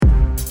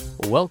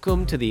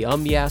Welcome to the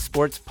Yeah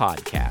Sports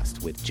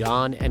Podcast with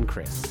John and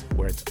Chris,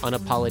 where it's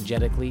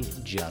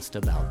unapologetically just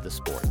about the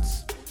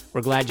sports.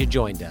 We're glad you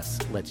joined us.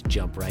 Let's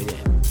jump right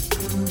in.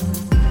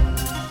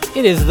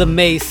 It is the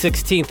May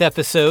 16th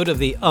episode of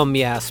the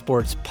Yeah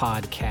Sports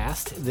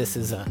Podcast. This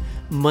is a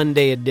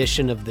Monday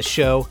edition of the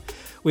show.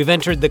 We've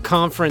entered the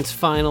conference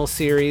final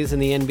series in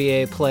the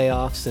NBA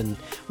playoffs, and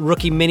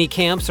rookie mini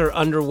camps are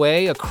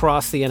underway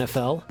across the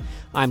NFL.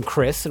 I'm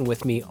Chris, and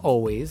with me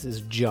always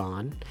is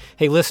John.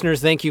 Hey, listeners,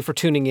 thank you for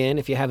tuning in.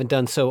 If you haven't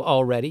done so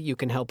already, you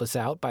can help us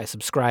out by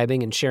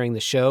subscribing and sharing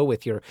the show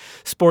with your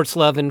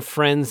sports-loving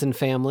friends and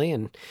family.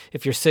 And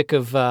if you're sick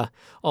of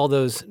all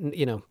those,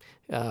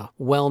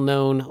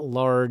 well-known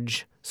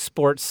large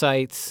sports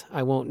sites,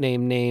 I won't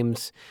name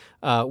names,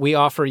 we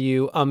offer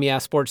you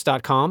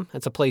yeahsports.com.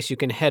 That's a place you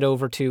can head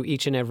over to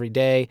each and every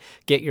day,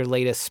 get your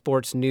latest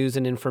sports news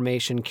and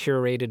information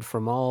curated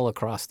from all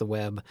across the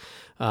web,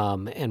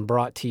 and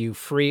brought to you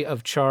free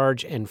of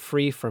charge and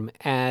free from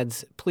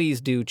ads.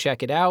 Please do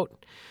check it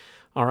out.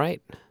 All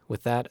right,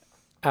 with that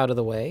out of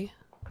the way,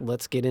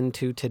 let's get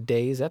into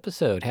today's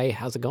episode. Hey,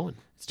 how's it going?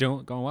 It's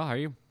going well. How are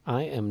you?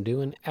 I am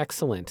doing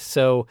excellent.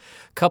 So,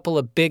 a couple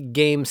of big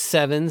Game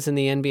 7s in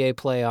the NBA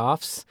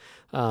playoffs.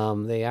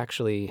 They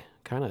actually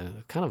kind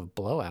of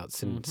blowout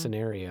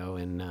scenario,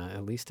 and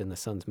at least in the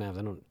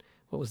Suns-Mavs.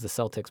 What was the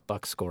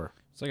Celtics-Bucks score?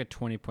 It's like a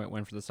 20-point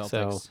win for the Celtics.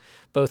 So,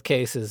 both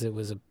cases, it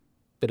was a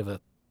bit of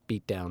a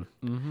beatdown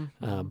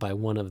by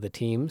one of the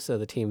teams,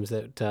 the teams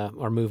that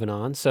are moving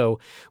on. So,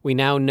 we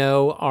now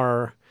know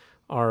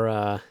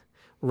our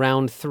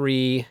round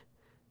 3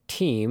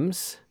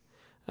 teams.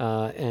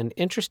 And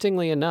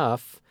interestingly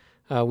enough,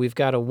 we've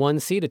got a 1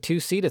 seed, a 2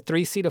 seed, a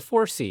 3 seed, a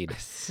 4 seed.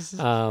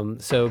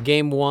 So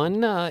game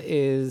 1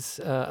 is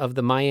of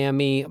the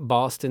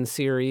Miami-Boston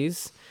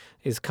series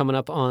is coming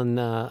up on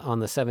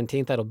the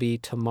 17th. That'll be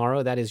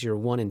tomorrow. That is your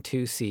 1 and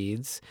 2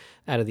 seeds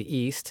out of the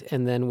East.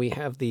 And then we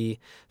have the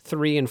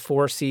 3 and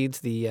 4 seeds,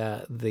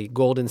 the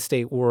Golden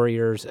State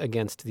Warriors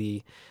against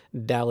the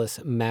Dallas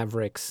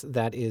Mavericks.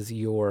 That is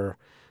your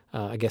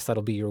I guess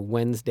that'll be your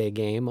Wednesday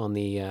game on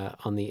the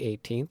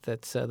 18th.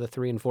 That's the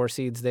 3 and 4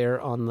 seeds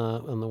there on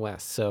the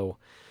West. So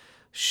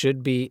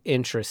should be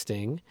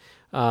interesting.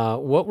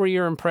 What were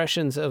your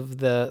impressions of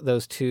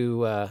those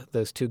two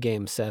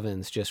Game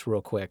 7s? Just real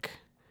quick.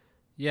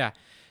 Yeah,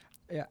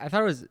 I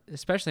thought it was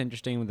especially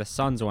interesting with the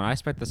Suns one. I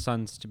expect the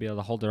Suns to be able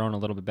to hold their own a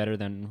little bit better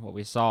than what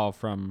we saw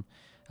from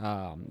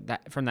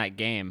that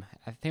game.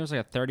 I think it was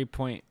like a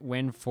 30-point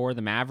win for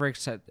the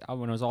Mavericks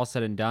when it was all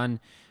said and done.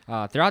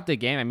 Throughout the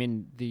game, I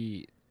mean,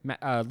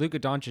 Luka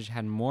Doncic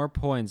had more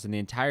points than the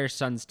entire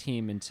Suns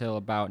team until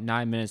about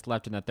 9 minutes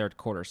left in the third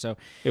quarter. So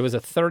it was a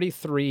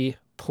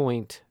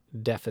 33-point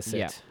deficit.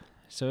 Yeah.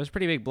 So it was a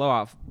pretty big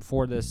blowout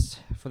for the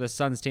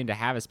Suns team to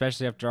have,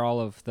 especially after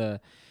all of the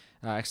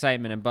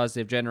excitement and buzz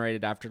they've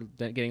generated after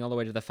getting all the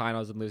way to the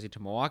finals and losing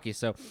to Milwaukee.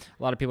 So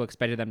a lot of people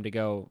expected them to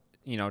go,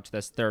 to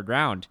this third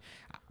round.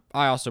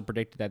 I also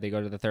predicted that they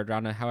go to the third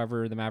round.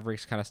 However, the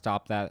Mavericks kind of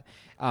stopped that.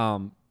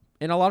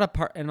 In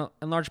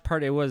large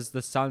part, it was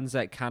the Suns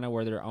that kind of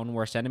were their own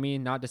worst enemy.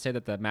 Not to say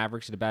that the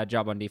Mavericks did a bad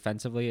job on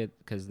defensively,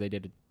 because they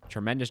did a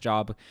tremendous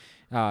job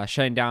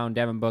shutting down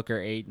Devin Booker,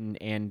 Ayton,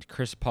 and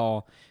Chris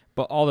Paul.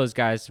 But all those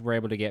guys were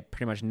able to get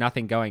pretty much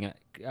nothing going.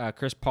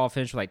 Chris Paul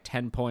finished with like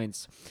 10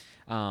 points.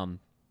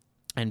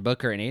 And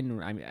Booker and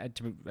Ayton, at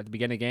the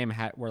beginning of the game,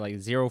 were like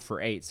 0 for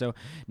 8. So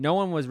no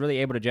one was really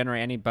able to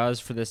generate any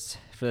buzz for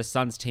the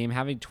Suns team.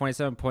 Having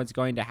 27 points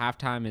going to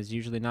halftime is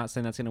usually not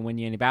something that's going to win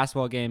you any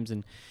basketball games,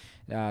 and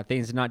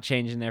things did not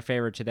change in their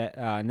favor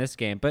in this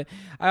game. But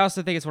I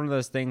also think it's one of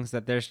those things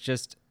that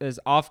there's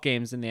off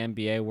games in the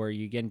NBA where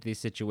you get into these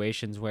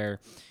situations where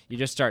you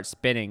just start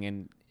spinning,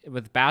 and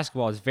with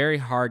basketball, it's very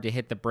hard to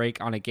hit the brake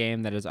on a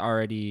game that is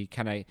already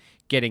kind of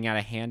getting out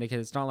of hand, because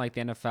it's not like the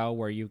NFL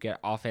where you get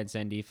offense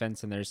and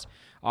defense and there's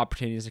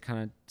opportunities to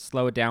kind of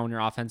slow it down when you're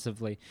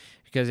offensively.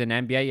 Because in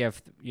NBA,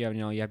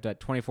 you have that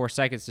 24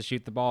 seconds to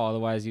shoot the ball,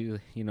 otherwise you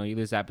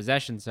lose that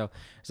possession. So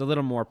there's a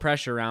little more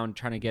pressure around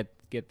trying to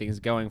get things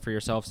going for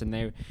yourselves, and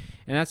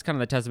that's kind of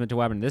the testament to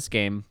what happened in this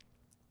game.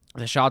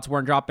 The shots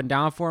weren't dropping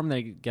down for him.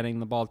 They're getting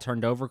the ball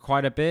turned over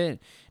quite a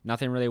bit.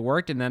 Nothing really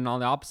worked. And then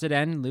on the opposite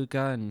end,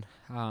 Luka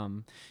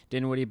and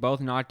Dinwiddie both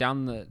knocked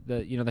down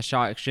the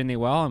shot extremely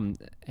well. And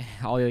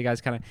all the other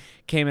guys kind of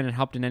came in and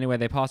helped in any way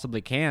they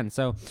possibly can.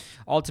 So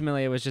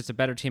ultimately, it was just a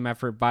better team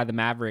effort by the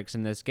Mavericks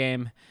in this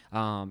game.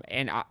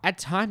 And at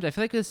times, I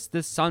feel like this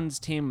Suns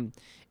team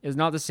is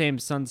not the same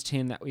Suns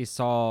team that we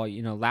saw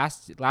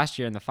last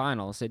year in the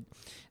finals.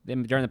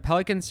 During the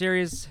Pelican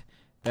series,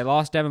 they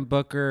lost Devin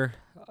Booker.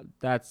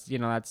 That's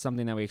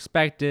something that we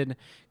expected,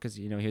 because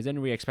he was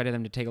in. We expected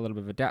them to take a little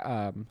bit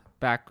of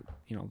a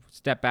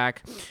step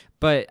back,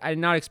 but I did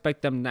not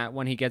expect them that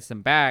when he gets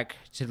them back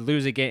to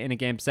lose again in a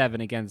game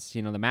 7 against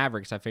the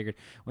Mavericks. I figured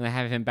when they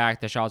have him back,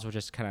 the shots will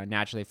just kind of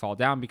naturally fall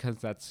down, because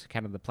that's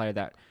kind of the player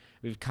that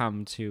we've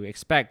come to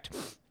expect.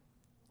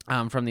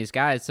 from these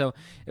guys. So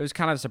it was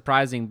kind of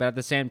surprising, but at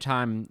the same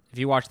time, if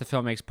you watch the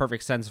film, it makes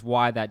perfect sense of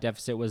why that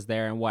deficit was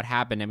there and what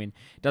happened. I mean,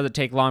 it doesn't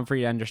take long for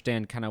you to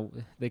understand kind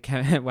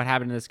of what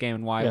happened in this game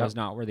and why it was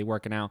not really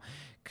working out,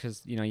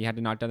 because you had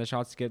to knock down the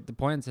shots to get the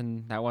points,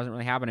 and that wasn't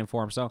really happening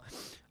for him. So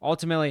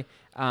ultimately,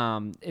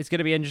 it's going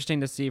to be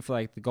interesting to see for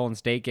like the Golden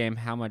State game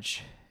how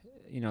much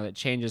that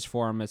changes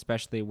for him,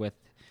 especially with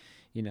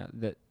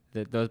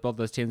both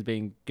those teams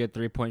being good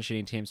 3-point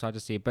shooting teams. So I'll have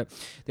to see. But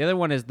the other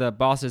one is the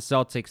Boston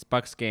Celtics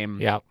Bucks game.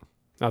 Yeah.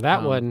 Now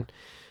that one,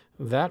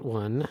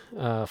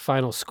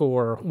 final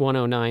score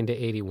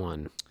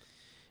 109-81.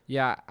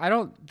 Yeah, I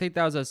don't think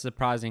that was as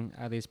surprising,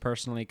 at least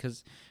personally,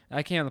 because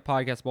I came on the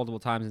podcast multiple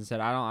times and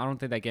said I don't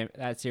think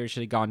that series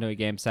should have gone to a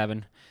Game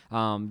 7.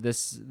 The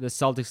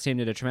Celtics team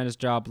did a tremendous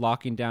job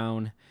locking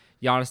down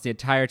Giannis the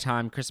entire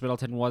time. Chris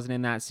Middleton wasn't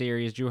in that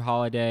series. Drew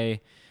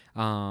Holiday.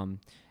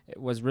 It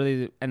was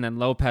really, and then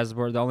Lopez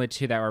were the only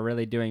two that were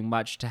really doing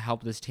much to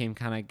help this team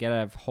kind of get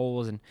out of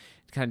holes and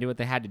kind of do what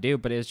they had to do.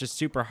 But it was just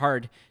super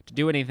hard to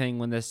do anything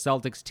when the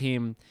Celtics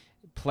team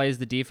plays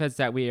the defense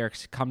that we are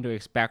come to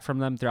expect from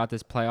them throughout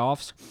this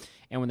playoffs.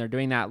 And when they're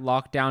doing that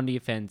lockdown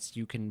defense,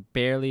 you can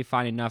barely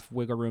find enough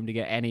wiggle room to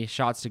get any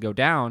shots to go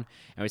down.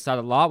 And we saw it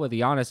a lot with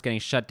Giannis getting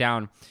shut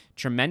down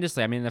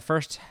tremendously. I mean, in the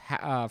first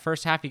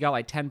half, he got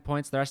like 10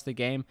 points. The rest of the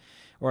game,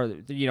 or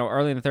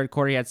early in the third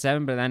quarter, he had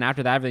 7. But then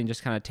after that, everything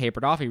just kind of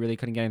tapered off. He really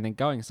couldn't get anything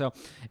going. So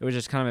it was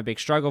just kind of a big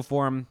struggle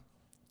for him.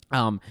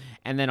 And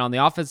then on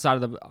the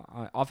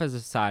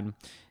offensive side,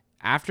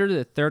 after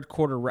the third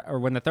quarter, or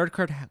when the third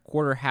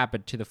quarter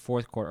happened to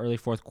the early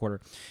fourth quarter,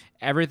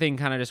 everything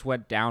kind of just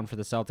went down for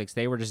the Celtics.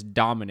 They were just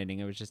dominating.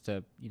 It was just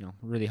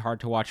really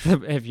hard to watch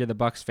if you're the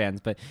Bucks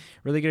fans, but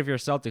really good if you're a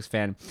Celtics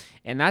fan.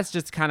 And that's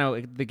just kind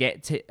of the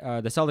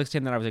Celtics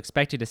team that I was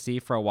expecting to see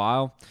for a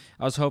while.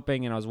 I was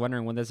hoping and I was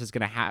wondering when this is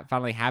going to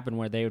finally happen,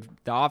 where the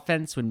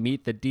offense would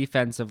meet the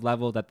defensive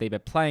level that they've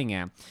been playing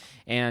at.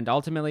 And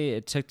ultimately,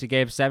 it took to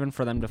Game 7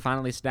 for them to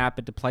finally snap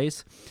into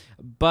place.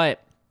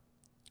 But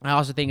I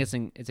also think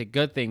it's a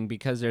good thing,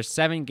 because there's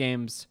 7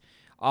 games,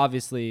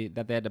 obviously,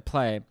 that they had to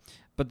play,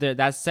 but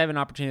that's 7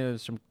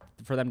 opportunities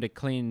for them to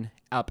clean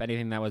up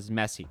anything that was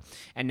messy.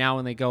 And now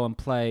when they go and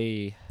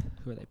play,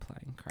 who are they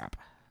playing?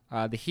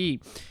 The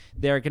Heat,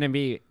 they're going to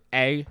be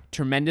a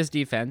tremendous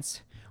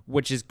defense,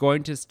 which is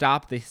going to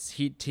stop the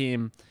Heat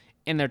team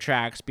in their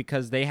tracks,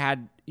 because they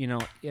had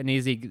an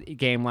easy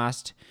game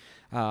last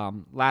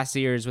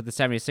year's with the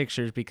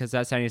 76ers, because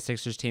that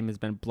 76ers team has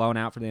been blown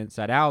out from the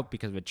inside out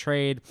because of a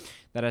trade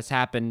that has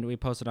happened. We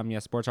posted on a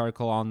sports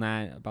article on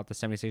that about the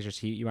 76ers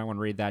Heat. You might want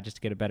to read that just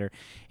to get a better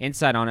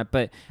insight on it.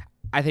 But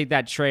I think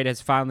that trade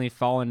has finally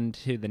fallen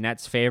to the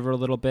Nets' favor a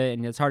little bit,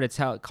 and it's hard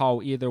to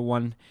call either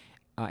one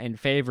in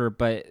favor,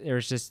 but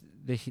there's just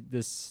the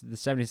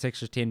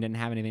 76ers team didn't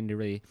have anything to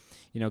really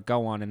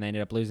go on, and they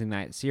ended up losing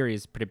that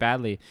series pretty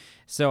badly.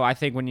 So I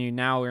think when we're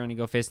going to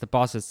go face the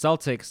Boston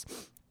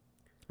Celtics,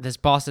 this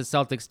Boston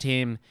Celtics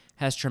team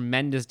has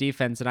tremendous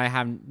defense, and I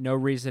have no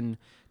reason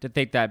to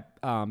think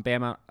that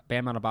Bam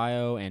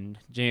Adebayo and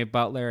Jimmy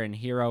Butler and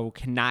Hero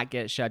cannot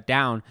get shut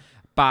down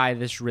by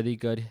this really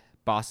good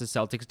Boston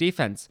Celtics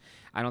defense.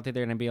 I don't think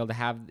they're going to be able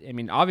to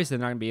obviously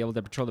they're not going to be able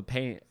to patrol the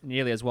paint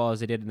nearly as well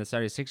as they did in the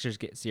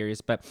 76ers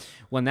series, but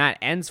when that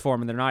ends for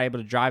them and they're not able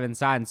to drive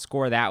inside and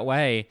score that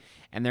way,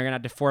 and they're going to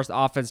have to force the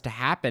offense to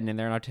happen, and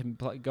they're going to have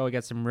to go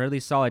against some really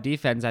solid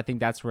defense, I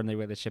think that's where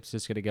the ship's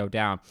just going to go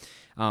down.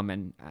 I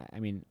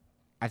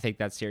think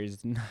that series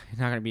is not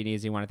going to be an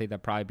easy one. I think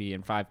that'll probably be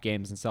in 5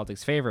 games in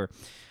Celtics' favor.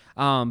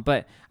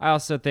 But I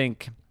also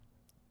think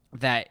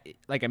that,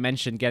 like I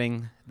mentioned,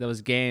 getting those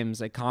games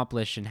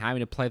accomplished and having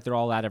to play through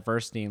all that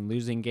adversity and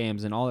losing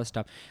games and all this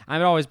stuff,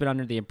 I've always been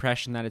under the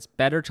impression that it's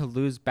better to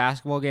lose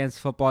basketball games,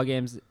 football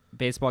games,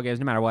 baseball games,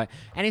 no matter what.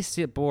 Any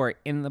sport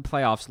in the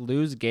playoffs,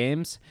 lose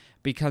games,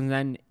 because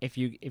then if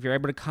you're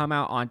able to come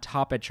out on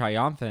top and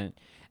triumphant,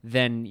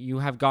 then you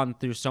have gone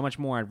through so much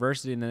more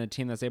adversity than a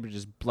team that's able to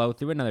just blow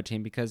through another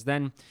team. Because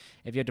then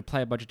if you have to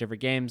play a bunch of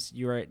different games,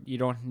 you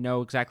don't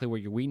know exactly where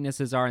your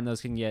weaknesses are, and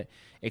those can get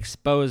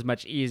exposed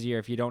much easier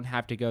if you don't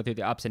have to go through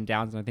the ups and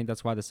downs. And I think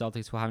that's why the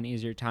Celtics will have an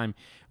easier time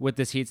with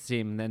this Heat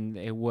team than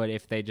they would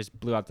if they just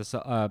blew out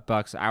the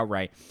Bucks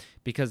outright.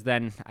 Because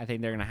then I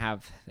think they're going to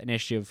have an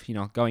issue of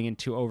going in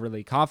too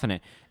overly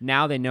confident.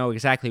 Now they know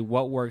exactly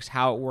what works,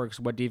 how it works,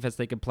 what defense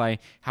they can play,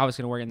 how it's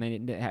going to work,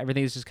 and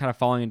everything is just kind of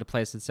falling into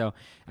place. And so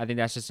I think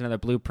that's just another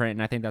blueprint,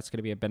 and I think that's going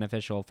to be a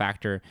beneficial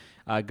factor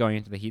going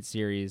into the Heat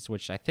series,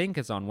 which I think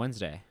is on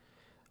Wednesday.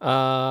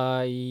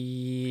 Yes,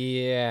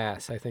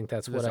 I think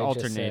that's what I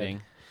alternating.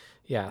 Just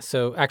said. Yeah.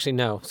 So actually,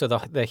 no. So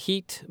the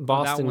Heat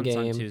Boston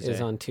game is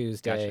on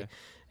Tuesday. Gotcha.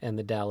 And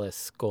the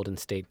Dallas Golden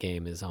State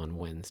game is on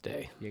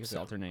Wednesday. You can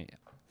alternate.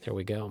 There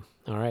we go.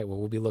 All right. Well,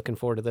 we'll be looking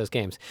forward to those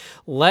games.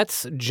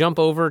 Let's jump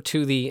over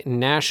to the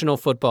National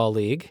Football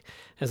League.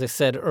 As I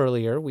said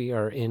earlier, we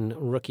are in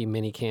rookie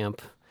minicamp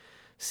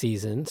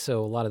season,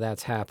 so a lot of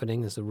that's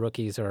happening as the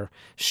rookies are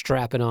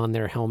strapping on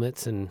their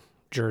helmets and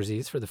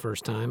jerseys for the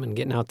first time and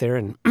getting out there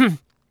and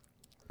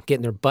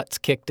getting their butts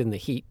kicked in the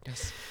heat.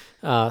 Yes.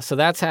 So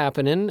that's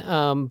happening.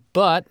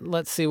 But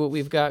let's see what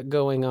we've got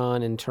going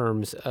on in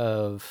terms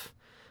of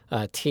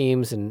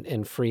teams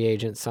and free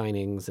agent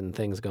signings and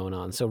things going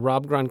on. So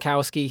Rob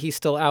Gronkowski, he's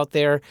still out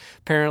there.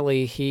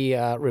 Apparently, he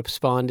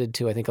responded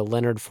to, I think, a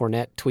Leonard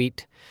Fournette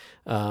tweet,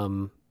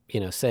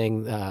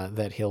 saying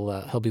that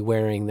he'll be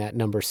wearing that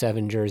number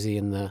 7 jersey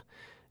in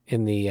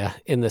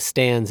the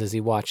stands as he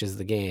watches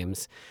the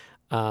games.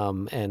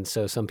 And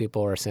so some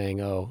people are saying,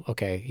 oh,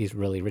 okay, he's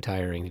really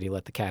retiring. Did he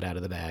let the cat out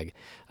of the bag?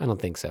 I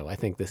don't think so. I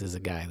think this is a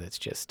guy that's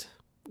just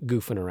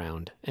goofing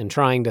around and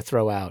trying to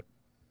throw out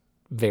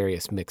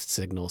various mixed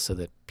signals so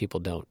that people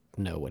don't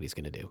know what he's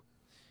going to do.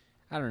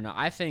 I don't know.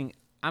 I think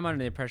I'm under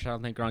the impression I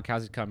don't think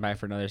Gronkowski's coming back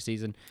for another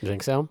season. You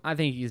think so? I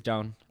think he's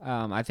done.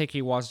 I think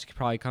he wants to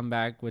probably come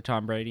back with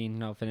Tom Brady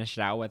and finish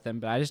it out with him,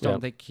 but I just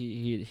don't think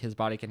his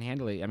body can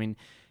handle it. I mean,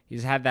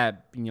 he's had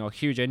that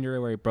huge injury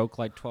where he broke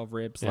like 12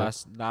 ribs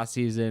last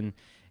season.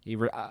 He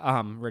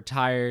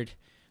retired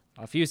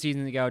a few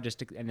seasons ago,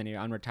 and then he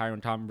unretired when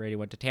Tom Brady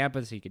went to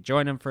Tampa, so he could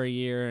join him for a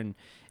year. And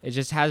it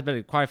just has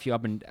been quite a few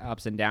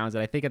ups and downs.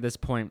 And I think at this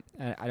point,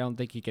 I don't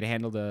think he could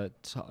handle the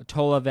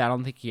toll of it. I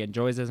don't think he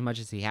enjoys it as much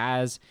as he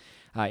has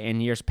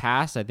in years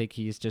past. I think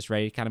he's just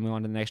ready to kind of move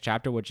on to the next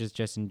chapter, which is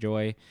just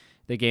enjoy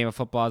the game of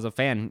football as a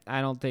fan.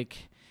 I don't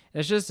think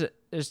there's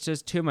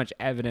just too much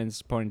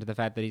evidence pointing to the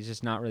fact that he's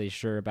just not really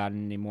sure about it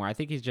anymore. I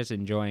think he's just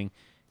enjoying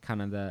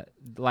kind of the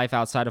life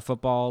outside of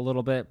football a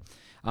little bit.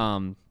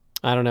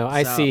 I don't know.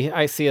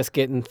 I see us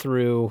getting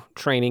through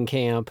training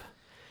camp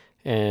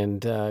and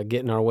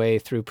getting our way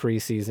through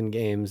preseason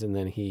games, and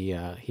then he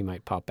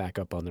might pop back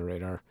up on the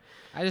radar.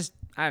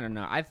 I don't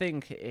know. I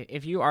think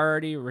if you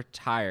already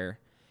retire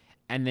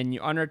and then you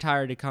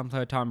unretire to come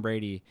play with Tom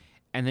Brady,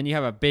 and then you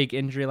have a big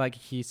injury like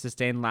he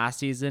sustained last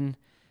season,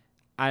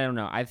 I don't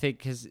know. I think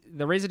because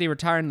the reason he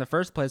retired in the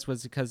first place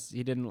was because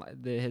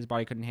his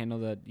body couldn't handle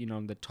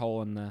the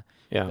toll and the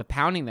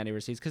pounding that he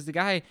receives. Because the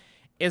guy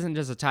isn't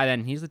just a tight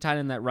end; he's the tight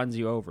end that runs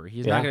you over.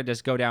 He's not going to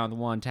just go down with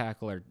one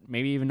tackle, or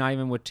maybe even not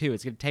even with 2.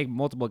 It's going to take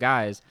multiple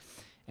guys,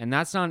 and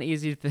that's not an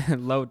easy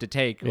load to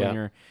take when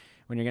you're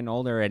getting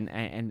older.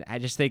 And I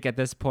just think at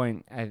this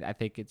point, I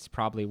think it's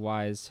probably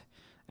wise,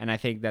 and I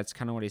think that's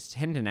kind of what he's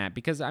hinting at.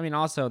 Because I mean,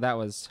 also that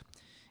was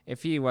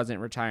if he wasn't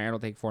retiring, I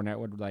don't think Fournette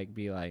would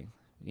be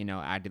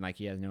acting like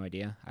he has no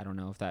idea. I don't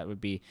know if that would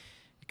be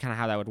kind of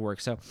how that would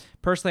work. So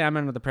personally, I'm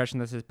under the impression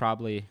this is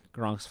probably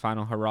Gronk's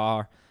final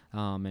hurrah.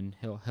 And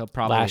he'll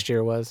probably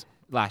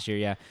last year,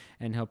 yeah,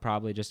 and he'll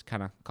probably just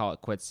kind of call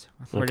it quits.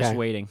 We're just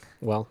waiting.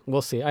 Well,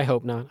 we'll see. I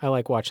hope not. I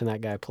like watching that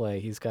guy play.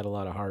 He's got a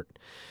lot of heart,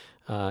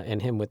 and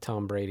him with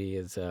Tom Brady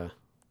is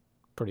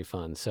pretty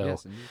fun. So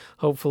yes,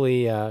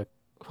 hopefully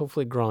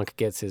Gronk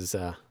gets his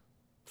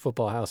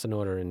football house in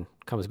order and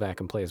comes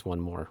back and plays one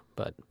more.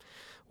 But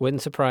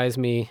wouldn't surprise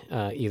me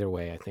either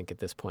way. I think at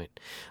this point.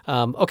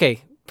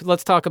 Okay.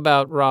 Let's talk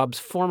about Rob's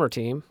former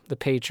team, the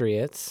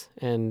Patriots.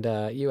 And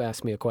you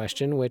asked me a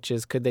question, which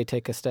is, could they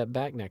take a step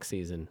back next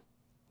season?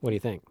 What do you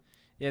think?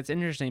 Yeah, it's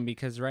interesting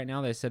because right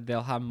now they said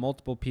they'll have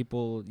multiple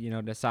people,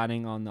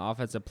 deciding on the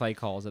offensive play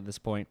calls at this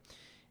point.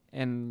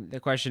 And the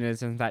question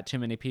isn't that too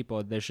many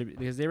people?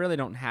 Because they really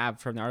don't have,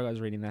 from the article I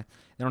was reading, that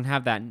they don't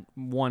have that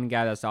one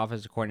guy that's the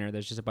offensive coordinator.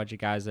 There's just a bunch of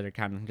guys that are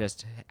kind of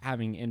just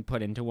having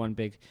input into one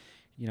big,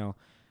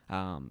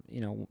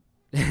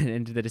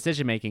 into the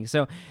decision making.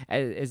 So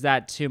is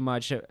that too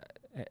much,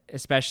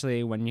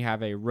 especially when you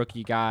have a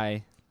rookie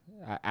guy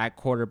at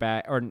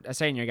quarterback, or a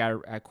senior guy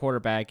at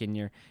quarterback, and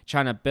you're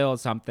trying to build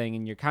something,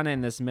 and you're kind of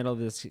in this middle of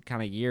this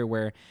kind of year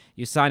where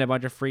you signed a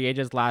bunch of free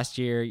agents last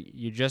year,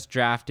 you just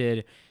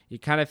drafted, you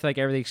kind of feel like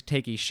everything's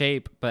taking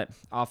shape, but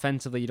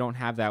offensively you don't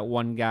have that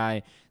one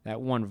guy, that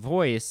one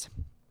voice.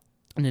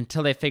 And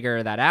until they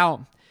figure that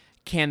out,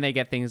 can they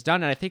get things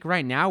done? And I think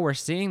right now we're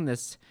seeing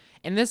this.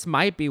 And this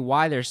might be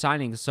why they're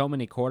signing so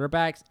many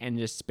quarterbacks and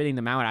just spitting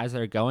them out as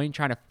they're going,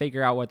 trying to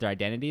figure out what their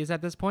identity is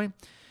at this point.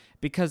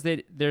 Because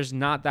there's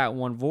not that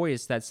one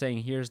voice that's saying,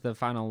 here's the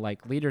final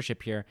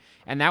leadership here.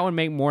 And that would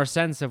make more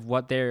sense of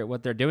what they're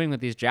doing with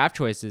these draft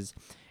choices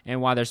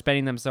and why they're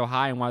spending them so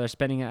high and why they're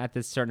spending it at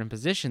this certain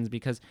positions,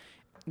 because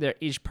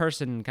each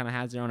person kind of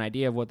has their own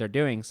idea of what they're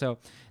doing. So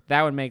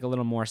that would make a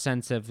little more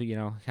sense of,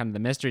 kind of the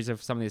mysteries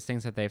of some of these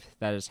things that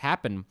has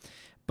happened.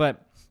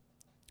 But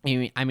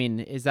I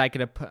mean, is that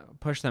going to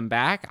push them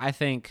back? I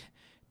think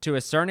to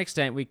a certain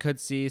extent we could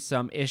see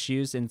some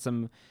issues and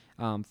some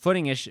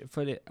footing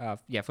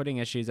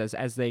issues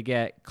as they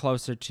get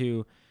closer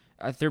to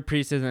through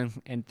preseason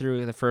and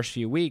through the first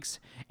few weeks,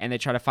 and they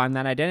try to find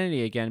that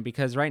identity again,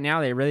 because right now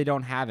they really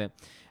don't have it.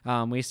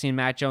 We've seen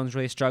Mac Jones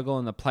really struggle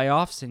in the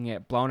playoffs and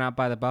get blown out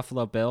by the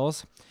Buffalo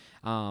Bills.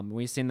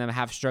 We've seen them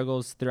have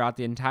struggles throughout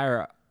the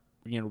entire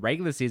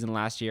regular season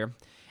last year.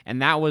 And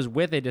that was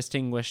with a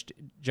distinguished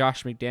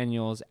Josh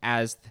McDaniels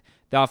as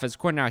the offensive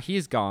coordinator. Now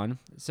he's gone.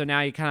 So now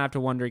you kind of have to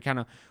wonder kind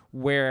of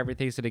where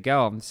everything's going to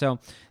go. So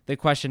the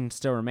question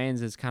still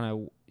remains is kind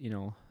of,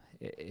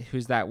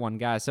 who's that one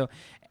guy? So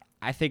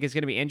I think it's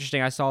going to be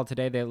interesting. I saw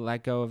today they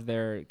let go of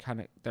their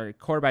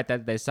quarterback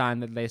that they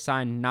signed. That they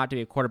signed not to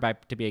be a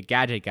quarterback, to be a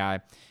gadget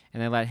guy,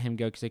 and they let him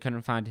go because they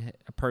couldn't find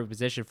a perfect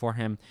position for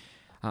him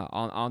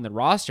on the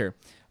roster.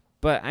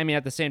 But, I mean,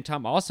 at the same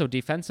time, also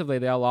defensively,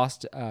 they all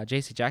lost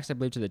J.C. Jackson, I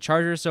believe, to the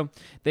Chargers. So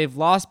they've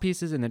lost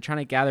pieces, and they're trying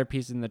to gather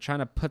pieces, and they're trying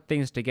to put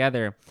things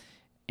together.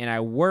 And I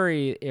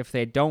worry if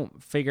they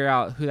don't figure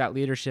out who that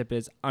leadership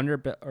is under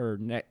or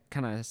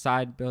kind of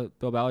side Bill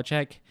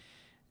Belichick,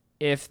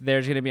 if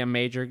there's going to be a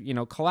major,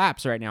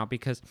 collapse right now.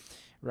 Because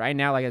right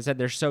now, like I said,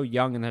 they're so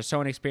young and they're so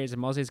inexperienced,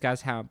 and most of these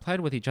guys haven't played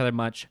with each other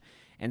much.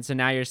 And so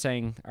now you're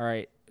saying, all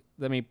right,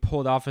 let me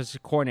pull the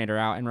offensive coordinator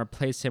out and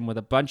replace him with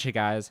a bunch of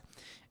guys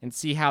and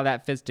see how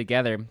that fits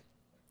together.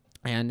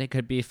 And it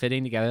could be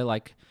fitting together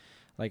like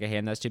a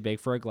hand that's too big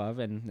for a glove,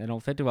 and they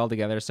don't fit too well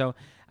together. So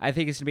I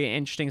think it's going to be an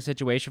interesting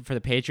situation for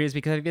the Patriots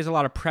because I think there's a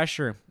lot of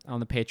pressure on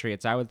the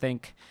Patriots. I would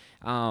think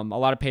a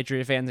lot of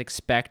Patriot fans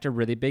expect a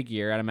really big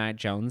year out of Mac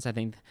Jones. I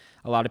think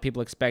a lot of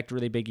people expect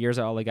really big years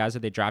out of all the guys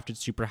that they drafted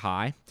super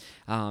high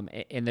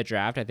in the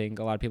draft. I think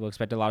a lot of people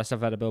expect a lot of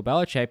stuff out of Bill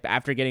Belichick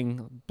after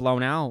getting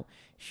blown out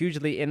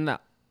hugely in the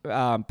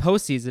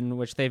postseason,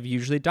 which they've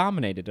usually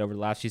dominated over the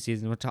last few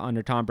seasons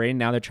under Tom Brady.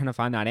 Now they're trying to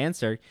find that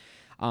answer.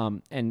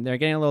 And they're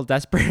getting a little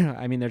desperate.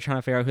 I mean, they're trying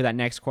to figure out who that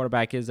next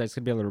quarterback is that's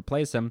going to be able to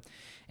replace him.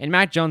 And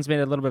Mac Jones made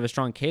a little bit of a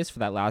strong case for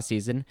that last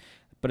season,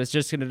 but it's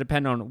just going to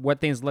depend on what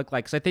things look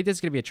like. So I think this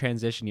is going to be a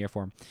transition year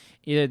for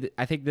him.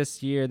 I think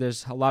this year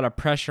there's a lot of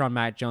pressure on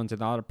Mac Jones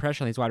and a lot of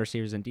pressure on these wide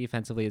receivers and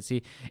defensively to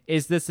see,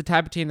 is this the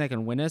type of team that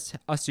can win us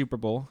a Super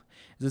Bowl?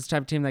 Is this the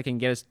type of team that can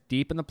get us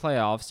deep in the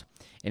playoffs?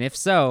 And if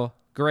so,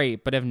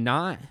 great. But if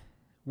not,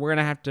 we're going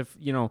to have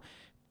to,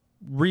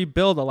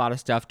 rebuild a lot of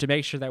stuff to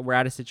make sure that we're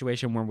at a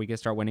situation where we can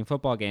start winning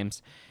football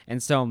games.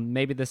 And so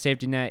maybe the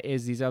safety net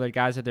is these other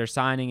guys that they're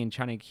signing and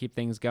trying to keep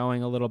things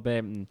going a little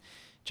bit and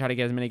try to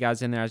get as many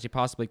guys in there as you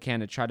possibly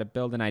can to try to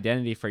build an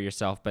identity for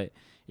yourself. But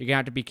you're going to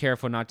have to be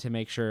careful not to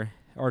make sure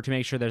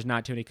there's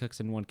not too many cooks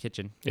in one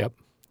kitchen. Yep,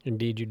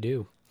 indeed you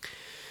do.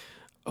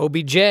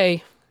 OBJ,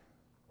 is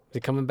he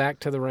coming back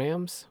to the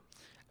Rams?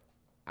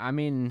 I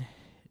mean,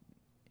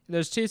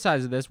 there's two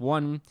sides of this.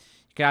 One,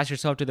 you could ask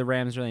yourself, do the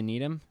Rams really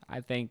need him?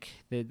 I think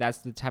that's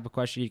the type of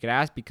question you could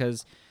ask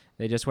because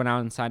they just went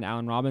out and signed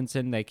Allen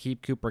Robinson. They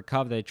keep Cooper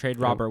Kupp. They trade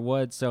Robert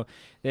Woods. So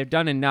they've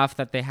done enough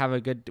that they have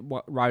a good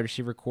wide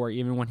receiver core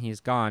even when he's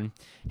gone.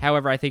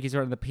 However, I think he's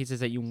one of the pieces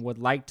that you would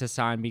like to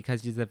sign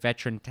because he's a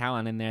veteran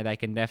talent in there that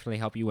can definitely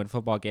help you win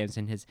football games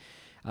in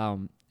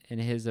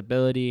his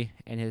ability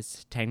and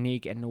his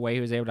technique and the way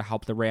he was able to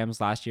help the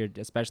Rams last year,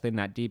 especially in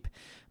that deep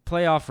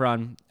playoff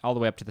run all the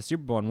way up to the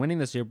Super Bowl and winning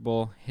the Super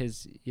Bowl.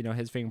 His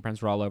fingerprints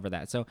were all over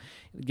that. So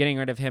getting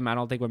rid of him, I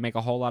don't think would make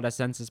a whole lot of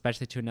sense,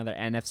 especially to another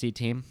NFC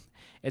team.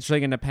 It's really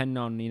going to depend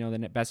on,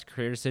 the best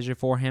career decision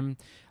for him.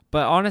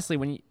 But honestly,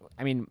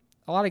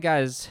 a lot of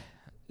guys,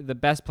 the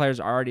best players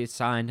are already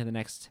signed to the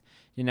next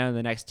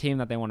team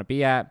that they want to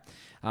be at.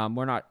 I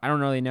don't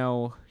really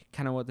know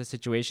kind of what the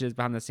situation is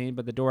behind the scenes,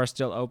 but the door is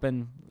still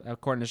open,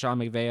 according to Sean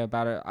McVay,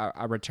 about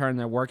a return.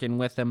 They're working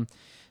with him.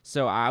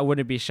 So I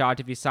wouldn't be shocked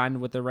if he signed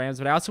with the Rams,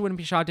 but I also wouldn't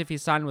be shocked if he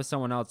signed with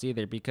someone else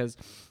either because,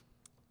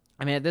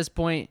 at this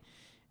point,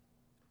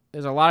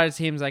 there's a lot of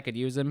teams that could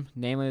use him,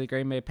 namely the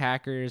Green Bay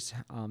Packers.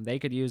 They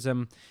could use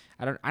him.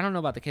 I don't know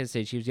about the Kansas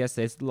City Chiefs. Yes,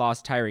 they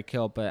lost Tyreek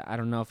Hill, but I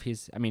don't know if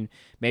he's. Maybe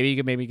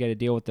you could get a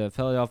deal with the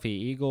Philadelphia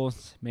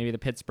Eagles. Maybe the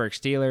Pittsburgh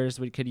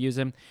Steelers could use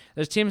him.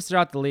 There's teams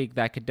throughout the league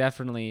that could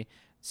definitely.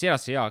 Seattle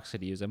Seahawks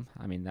could use him.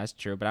 That's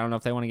true, but I don't know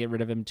if they want to get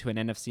rid of him to an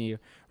NFC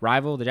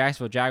rival. The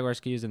Jacksonville Jaguars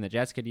could use him. The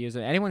Jets could use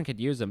him. Anyone could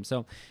use him.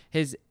 So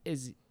his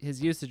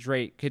usage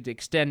rate could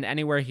extend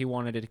anywhere he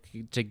wanted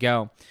it to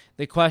go.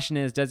 The question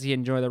is, does he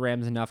enjoy the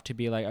Rams enough to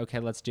be like, okay,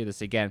 let's do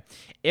this again?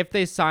 If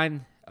they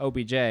sign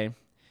OBJ,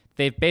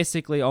 they've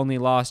basically only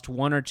lost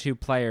one or two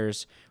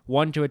players,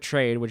 one to a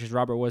trade, which is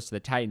Robert Woods to the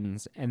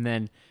Titans, and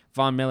then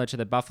Von Miller to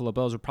the Buffalo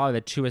Bills were probably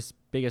the two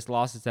biggest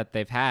losses that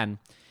they've had.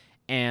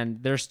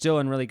 And they're still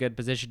in really good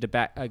position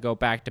to go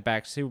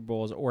back-to-back Super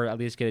Bowls or at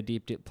least get a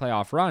deep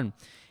playoff run.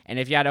 And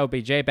if you add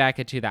OBJ back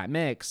into that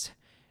mix,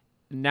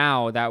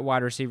 now that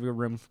wide receiver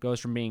room goes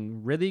from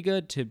being really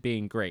good to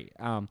being great.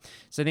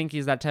 So I think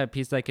he's that type of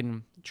piece that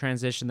can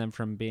transition them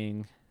from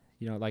being,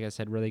 like I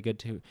said, really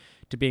good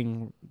to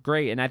being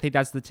great. And I think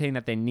that's the thing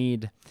that they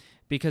need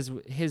because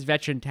his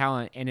veteran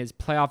talent and his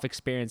playoff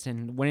experience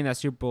and winning that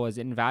Super Bowl is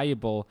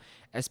invaluable,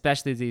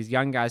 especially as these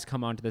young guys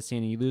come onto the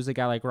scene. And you lose a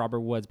guy like Robert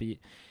Woods, but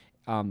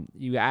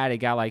you add a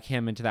guy like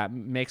him into that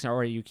mix,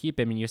 or you keep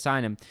him and you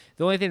sign him.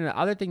 The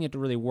other thing you have to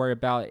really worry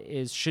about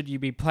is should you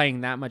be paying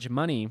that much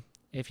money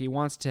if he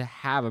wants to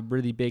have a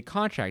really big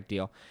contract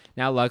deal.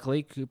 Now,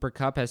 luckily, Cooper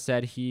Kupp has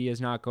said he is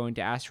not going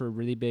to ask for a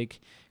really big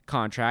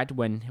contract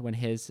when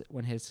his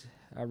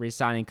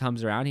re-signing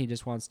comes around. He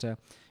just wants to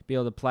be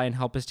able to play and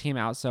help his team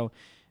out. So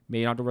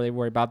maybe you don't have to really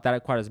worry about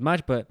that quite as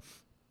much, but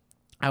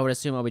I would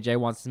assume OBJ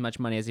wants as much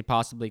money as he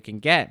possibly can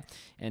get.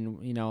 And,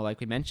 like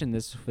we mentioned,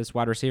 this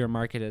wide receiver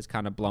market is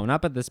kind of blown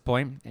up at this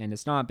point, and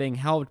it's not being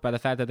helped by the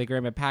fact that the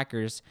Green Bay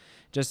Packers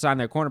just signed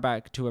their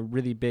cornerback to a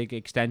really big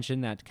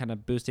extension that's kind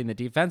of boosting the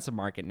defensive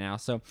market now.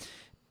 So,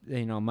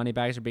 money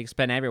bags are being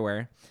spent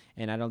everywhere,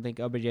 and I don't think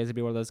OBJ is going to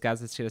be one of those guys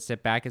that's going to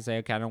sit back and say,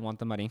 okay, I don't want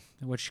the money,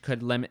 which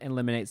could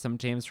eliminate some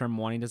teams from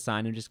wanting to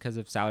sign him just because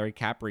of salary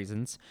cap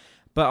reasons.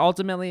 But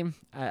ultimately,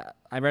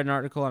 I read an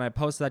article and I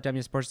posted that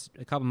W Sports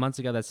a couple months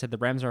ago that said the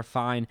Rams are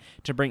fine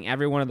to bring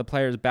every one of the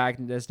players back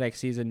this next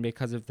season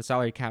because of the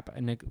salary cap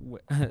and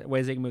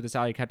ways they can move the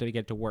salary cap to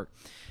get to work.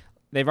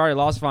 They've already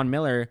lost Von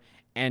Miller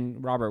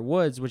and Robert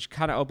Woods, which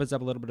kind of opens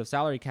up a little bit of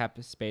salary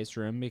cap space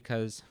room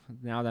because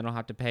now they don't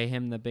have to pay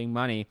him the big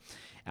money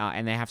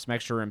and they have some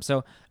extra room.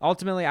 So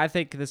ultimately, I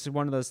think this is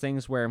one of those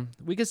things where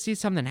we could see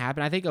something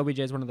happen. I think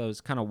OBJ is one of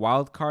those kind of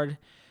wild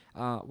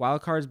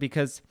cards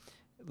because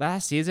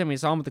last season we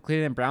saw him with the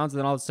Cleveland Browns, and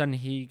then all of a sudden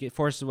he get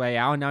forced away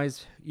out, and now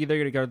he's either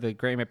going to go to the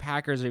Green Bay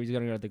Packers or he's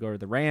going to go to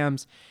the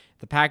Rams.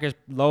 The Packers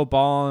low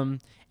ball him,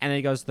 and then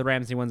he goes to the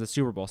Rams and he wins the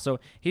Super Bowl. So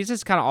he's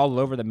just kind of all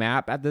over the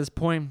map at this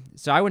point.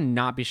 So I would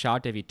not be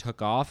shocked if he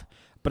took off,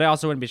 but I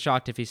also wouldn't be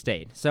shocked if he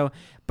stayed. So,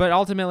 but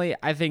ultimately,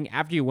 I think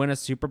after you win a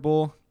Super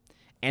Bowl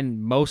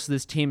and most of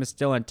this team is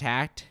still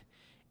intact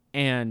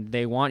and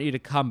they want you to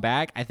come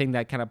back, I think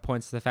that kind of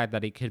points to the fact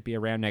that he could be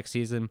around next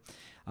season.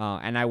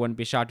 And I wouldn't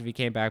be shocked if he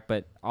came back,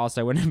 but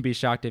also I wouldn't be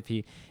shocked if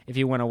he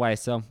went away.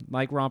 So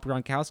like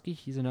Gronkowski,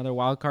 he's another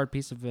wild card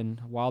piece of a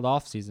wild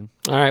off season.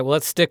 All right, well,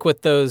 let's stick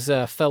with those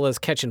fellas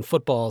catching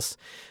footballs.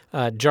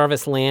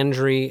 Jarvis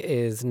Landry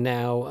is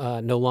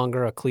now no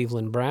longer a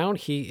Cleveland Brown.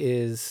 He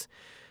is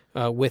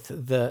with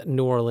the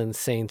New Orleans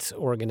Saints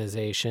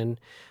organization,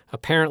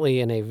 apparently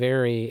in a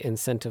very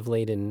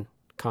incentive-laden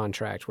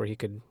contract where he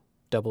could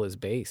double his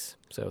base.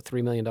 So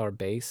 $3 million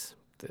base,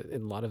 a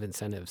lot of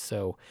incentives.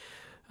 So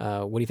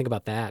what do you think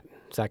about that?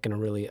 Is that going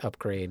to really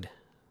upgrade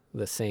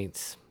the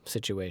Saints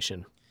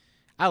situation?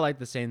 I like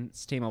the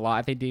Saints team a lot.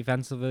 I think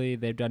defensively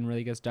they've done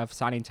really good stuff.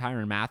 Signing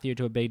Tyrann Mathieu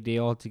to a big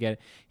deal to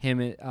get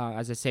him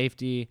as a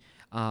safety,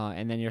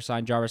 and then you're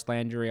signing Jarvis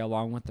Landry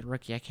along with the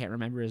rookie. I can't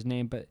remember his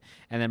name,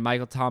 and then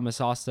Michael Thomas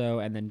also,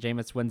 and then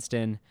Jameis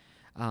Winston,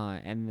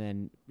 and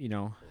then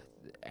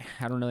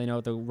I don't really know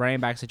what the running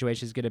back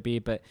situation is going to be,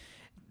 but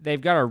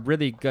they've got a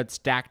really good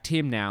stacked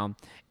team now,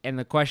 and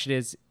the question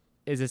is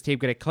this team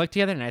going to click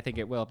together? And I think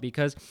it will,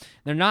 because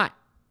they're not.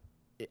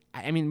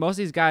 I mean, most of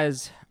these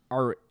guys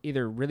are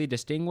either really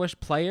distinguished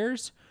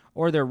players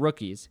or they're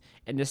rookies.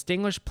 And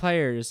distinguished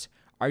players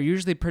are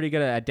usually pretty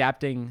good at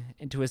adapting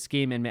into a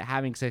scheme and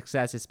having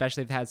success,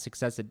 especially if they've had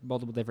success at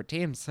multiple different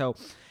teams. So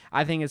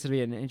I think it's going to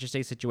be an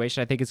interesting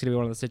situation. I think it's going to be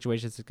one of the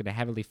situations that's going to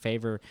heavily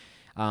favor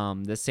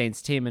the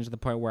Saints team, into the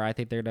point where I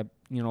think they're going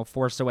to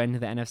force their way into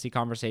the NFC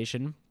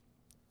conversation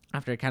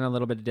after kind of a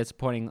little bit of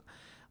disappointing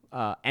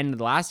end of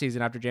the last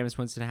season after Jameis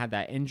Winston had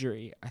that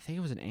injury. I think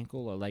it was an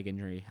ankle or leg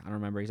injury. I don't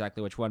remember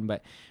exactly which one,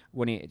 but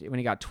when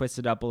he got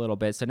twisted up a little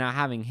bit. So now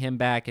having him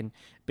back and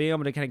being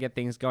able to kind of get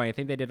things going, I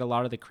think they did a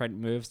lot of the correct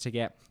moves to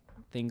get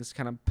things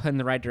kind of put in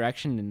the right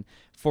direction and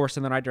forced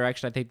in the right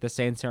direction. I think the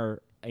Saints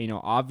are,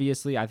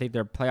 obviously, I think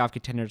they're playoff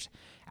contenders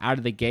out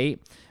of the gate.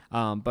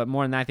 But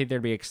more than that, I think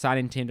there'd be an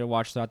exciting team to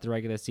watch throughout the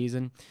regular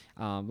season.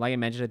 Like I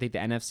mentioned, I think the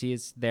NFC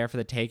is there for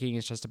the taking.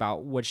 It's just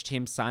about which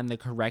teams sign the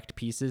correct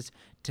pieces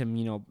to,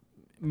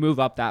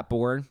 move up that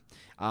board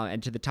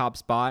and to the top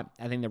spot.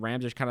 I think the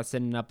Rams are kind of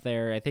sitting up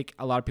there. I think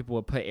a lot of people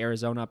would put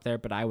Arizona up there,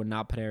 but I would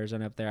not put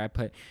Arizona up there. I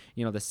put,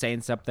 the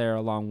Saints up there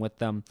along with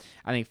them.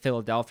 I think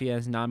Philadelphia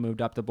has not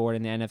moved up the board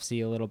in the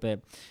NFC a little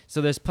bit. So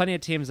there's plenty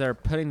of teams that are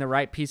putting the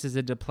right pieces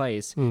into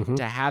place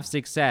to have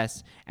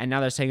success, and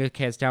now they're saying,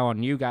 okay, it's down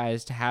on you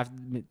guys to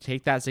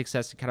take that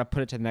success and kind of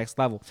put it to the next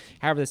level.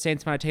 However, the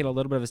Saints might take a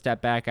little bit of a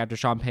step back after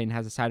Sean Payton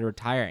has decided to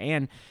retire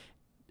and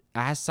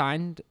has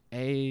signed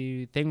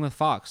a thing with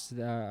Fox.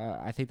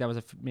 I think that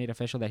was made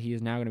official that he is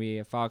now going to be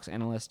a Fox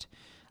analyst.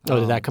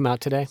 Did that come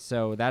out today?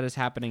 So that is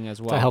happening as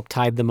well. To help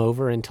tide them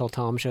over until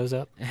Tom shows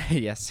up?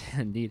 Yes,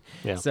 indeed.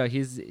 Yeah. So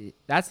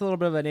that's a little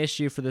bit of an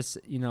issue for this,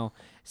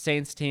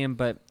 Saints team,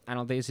 but I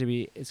don't think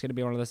it's going to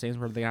be one of those things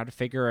where they have to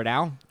figure it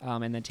out.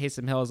 And then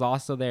Taysom Hill is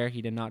also there.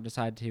 He did not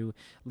decide to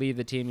leave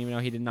the team, even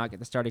though he did not get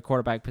the starting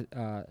quarterback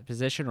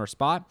position or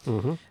spot.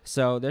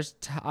 So there's,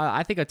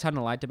 I think, a ton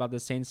of light about the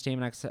Saints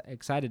team, and I'm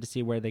excited to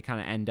see where they kind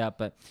of end up.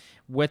 But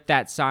with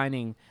that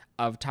signing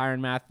of Tyrann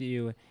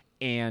Mathieu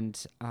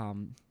and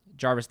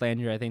Jarvis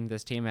Landry, I think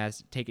this team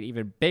has taken an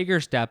even bigger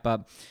step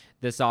up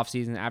this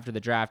offseason after the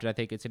draft, and I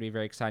think it's going to be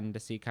very exciting to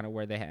see kind of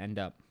where they end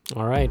up.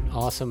 All right,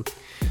 awesome.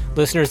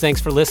 Listeners,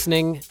 thanks for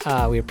listening.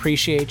 We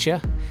appreciate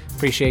you.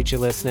 Appreciate you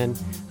listening.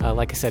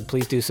 Like I said,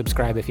 please do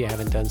subscribe if you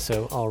haven't done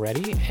so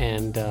already,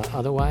 and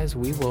otherwise,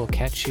 we will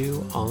catch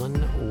you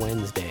on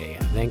Wednesday.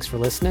 Thanks for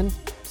listening.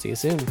 See you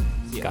soon.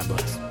 See ya. God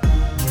bless.